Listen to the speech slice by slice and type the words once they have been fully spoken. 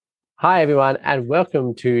Hi, everyone, and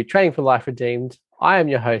welcome to Training for Life Redeemed. I am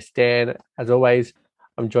your host, Dan. As always,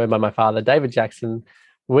 I'm joined by my father, David Jackson.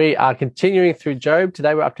 We are continuing through Job.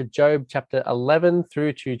 Today, we're up to Job chapter 11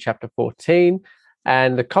 through to chapter 14,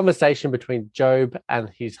 and the conversation between Job and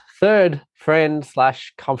his third friend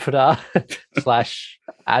slash comforter slash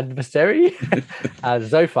adversary,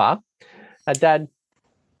 Zophar. Dad,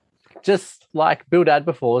 just like Bildad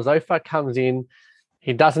before, Zophar comes in.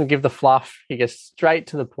 He doesn't give the fluff. He gets straight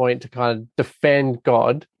to the point to kind of defend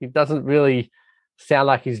God. He doesn't really sound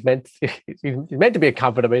like he's meant to be a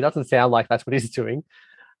comforter, but he doesn't sound like that's what he's doing.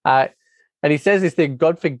 And he says this thing,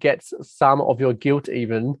 God forgets some of your guilt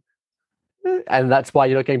even, and that's why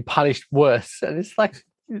you're not getting punished worse. And it's like,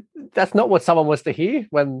 that's not what someone wants to hear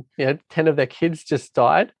when 10 of their kids just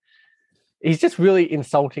died. He's just really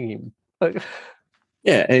insulting him.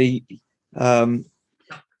 Yeah,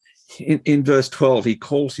 in verse 12, he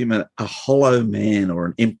calls him a hollow man or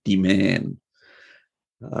an empty man,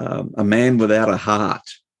 a man without a heart.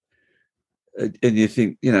 And you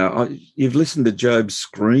think, you've listened to Job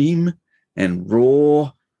scream and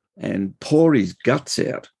roar and pour his guts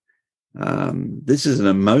out. This is an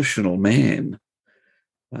emotional man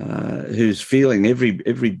who's feeling every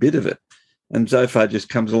bit of it. And Zophar just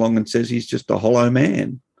comes along and says he's just a hollow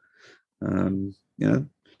man.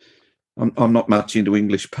 I'm not much into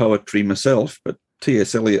English poetry myself, but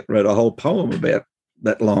T.S. Eliot wrote a whole poem about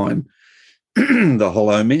that line, the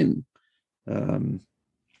hollow men.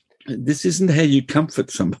 This isn't how you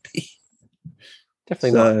comfort somebody.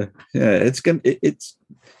 Definitely not.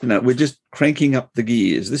 Yeah, we're just cranking up the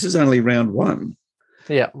gears. This is only round one.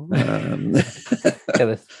 Yeah.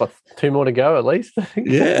 There's 2 more to go at least.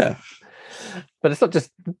 Yeah. But it's not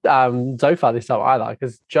just Zophar this time either,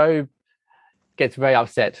 because Job gets very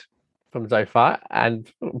upset from Zophar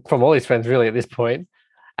and from all his friends really at this point.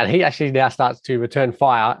 And he actually now starts to return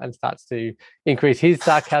fire and starts to increase his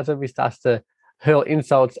sarcasm. He starts to hurl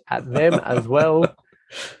insults at them as well.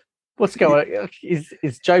 What's going on?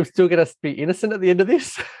 Is Job still going to be innocent at the end of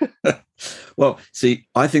this? Well, see,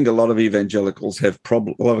 I think a lot of evangelicals a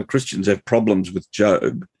lot of Christians have problems with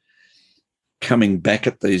Job coming back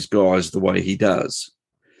at these guys the way he does.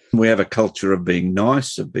 We have a culture of being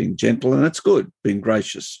nice, of being gentle, and it's good, being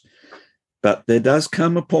gracious. But there does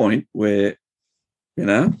come a point where,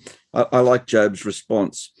 I like Job's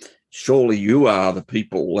response. Surely you are the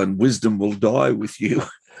people and wisdom will die with you.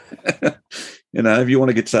 If you want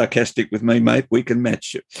to get sarcastic with me, mate, we can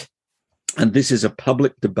match you. And this is a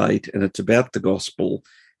public debate and it's about the gospel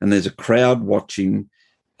and there's a crowd watching.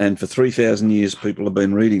 And for 3,000 years, people have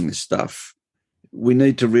been reading this stuff. We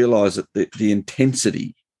need to realise that the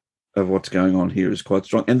intensity of what's going on here is quite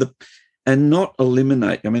strong. And not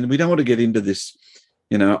eliminate. I mean, we don't want to get into this,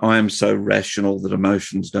 I am so rational that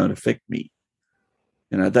emotions don't affect me.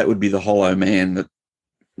 That would be the hollow man that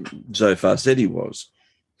Zophar said he was.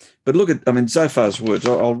 But look at, Zophar's words.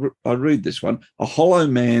 I'll read this one. A hollow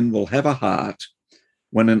man will have a heart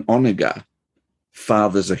when an onager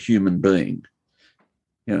fathers a human being.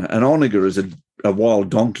 An onager is a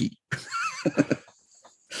wild donkey.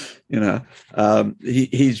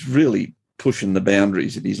 He's really pushing the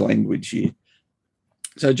boundaries in his language here.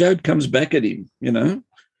 So Job comes back at him,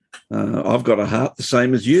 I've got a heart the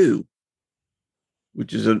same as you,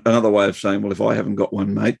 which is another way of saying, well, if I haven't got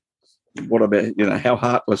one, mate, what about, how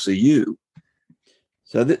heartless are you?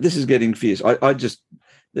 So this is getting fierce.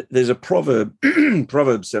 There's a proverb,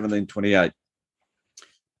 Proverbs 17:28.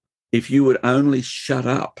 If you would only shut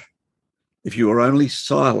up, if you were only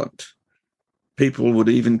silent, people would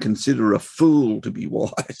even consider a fool to be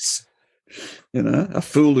wise. A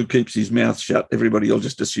fool who keeps his mouth shut, everybody will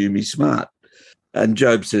just assume he's smart. And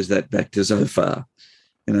Job says that back to Zophar.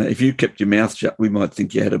 If you kept your mouth shut, we might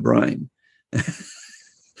think you had a brain.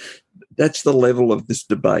 That's the level of this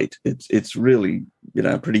debate. It's really,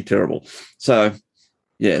 pretty terrible. So,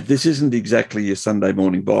 yeah, this isn't exactly your Sunday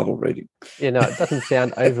morning Bible reading. It doesn't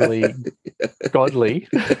sound overly godly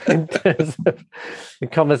in terms of the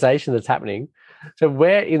conversation that's happening. So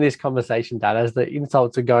where in this conversation, Dad, as the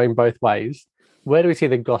insults are going both ways, where do we see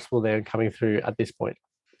the gospel there coming through at this point?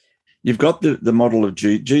 You've got the model of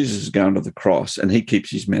Jesus is going to the cross and he keeps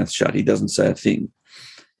his mouth shut. He doesn't say a thing.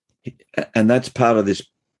 And that's part of this.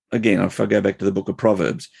 Again, if I go back to the book of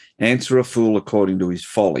Proverbs, answer a fool according to his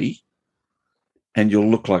folly and you'll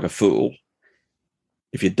look like a fool.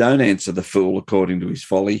 If you don't answer the fool according to his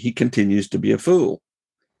folly, he continues to be a fool.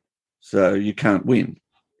 So you can't win.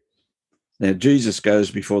 Now, Jesus goes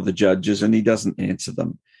before the judges and he doesn't answer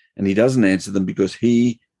them. And he doesn't answer them because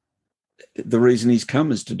the reason he's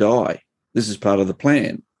come is to die. This is part of the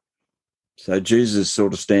plan. So Jesus is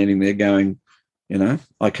sort of standing there going,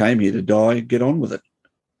 I came here to die, get on with it.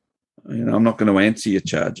 I'm not going to answer your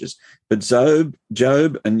charges. But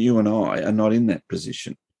Job and you and I are not in that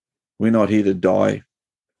position. We're not here to die,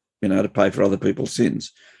 to pay for other people's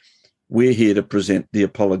sins. We're here to present the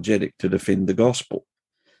apologetic, to defend the gospel.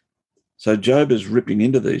 So Job is ripping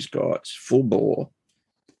into these guys full bore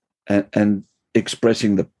and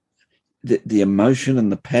expressing the emotion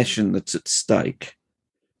and the passion that's at stake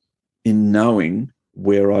in knowing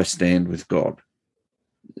where I stand with God.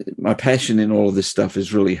 My passion in all of this stuff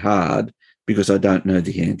is really hard because I don't know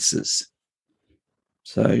the answers.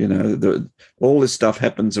 So, all this stuff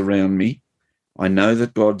happens around me. I know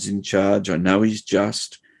that God's in charge. I know he's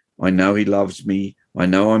just. I know he loves me. I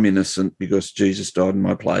know I'm innocent because Jesus died in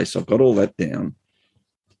my place. I've got all that down.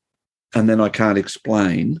 And then I can't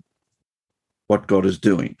explain what God is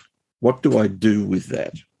doing. What do I do with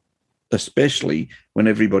that? Especially when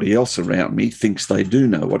everybody else around me thinks they do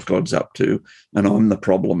know what God's up to and I'm the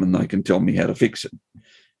problem and they can tell me how to fix it,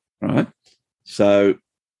 right? So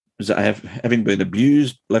having been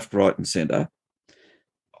abused left, right and centre,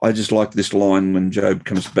 I just like this line when Job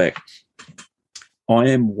comes back. I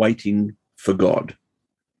am waiting for God.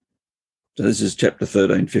 So this is chapter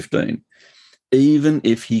 13, 15. Even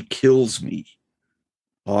if he kills me,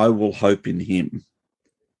 I will hope in him.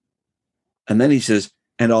 And then he says,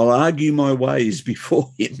 and I'll argue my ways before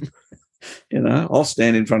him. I'll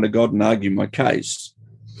stand in front of God and argue my case.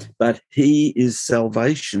 But he is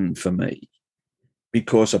salvation for me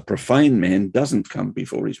because a profane man doesn't come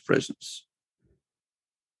before his presence.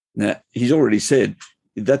 Now, he's already said,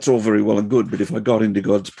 that's all very well and good, but if I got into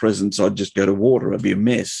God's presence, I'd just go to water. I'd be a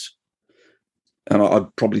mess. And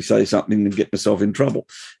I'd probably say something and get myself in trouble.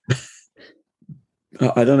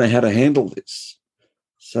 I don't know how to handle this.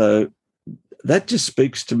 So that just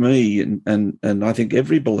speaks to me and I think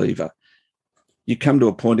every believer. You come to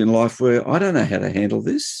a point in life where I don't know how to handle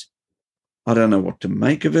this. I don't know what to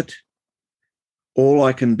make of it. All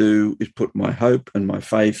I can do is put my hope and my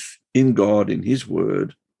faith in God, in his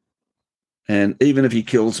word. And even if he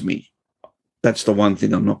kills me, that's the one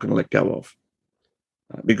thing I'm not going to let go of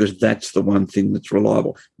because that's the one thing that's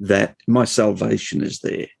reliable, that my salvation is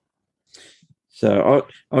there. So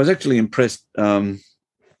I was actually impressed.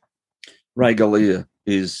 Ray Galea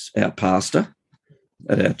is our pastor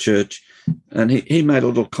at our church, and he made a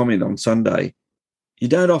little comment on Sunday. You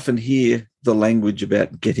don't often hear the language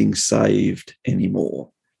about getting saved anymore.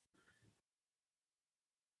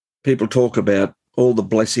 People talk about all the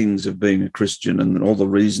blessings of being a Christian and all the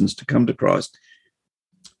reasons to come to Christ.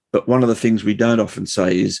 But one of the things we don't often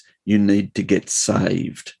say is you need to get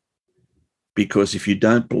saved. Because if you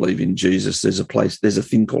don't believe in Jesus, there's a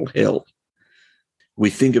thing called hell. We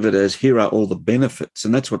think of it as here are all the benefits,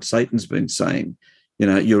 and that's what Satan's been saying.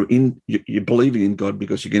 You're believing in God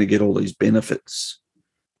because you're going to get all these benefits.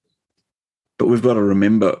 But we've got to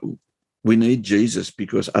remember we need Jesus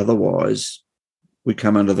because otherwise we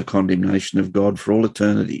come under the condemnation of God for all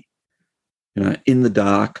eternity. In the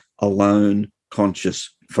dark, alone,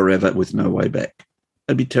 conscious, forever with no way back.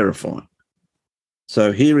 That'd be terrifying.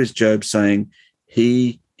 So here is Job saying,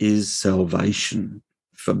 he is salvation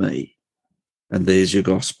for me. And there's your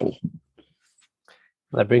gospel.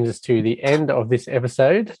 That brings us to the end of this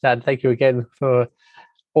episode. Dad, thank you again for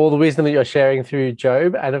all the wisdom that you're sharing through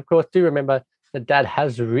Job. And of course, do remember that Dad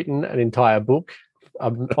has written an entire book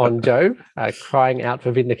on Job, Crying Out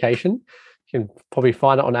for Vindication. You can probably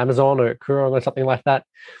find it on Amazon or at Koorong or something like that.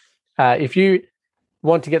 If you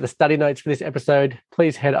want to get the study notes for this episode,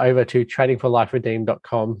 please head over to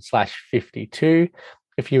trainingforliferedeemed.com/52.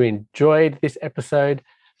 If you enjoyed this episode,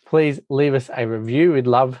 please leave us a review. We'd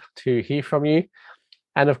love to hear from you.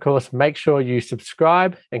 And of course, make sure you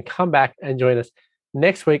subscribe and come back and join us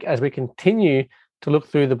next week as we continue to look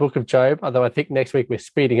through the book of Job. Although I think next week we're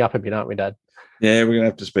speeding up a bit, aren't we, Dad? Yeah, we're going to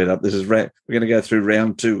have to speed up. We're going to go through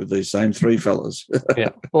round 2 with these same 3 fellas. Yeah,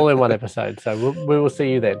 all in one episode. So we will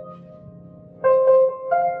see you then.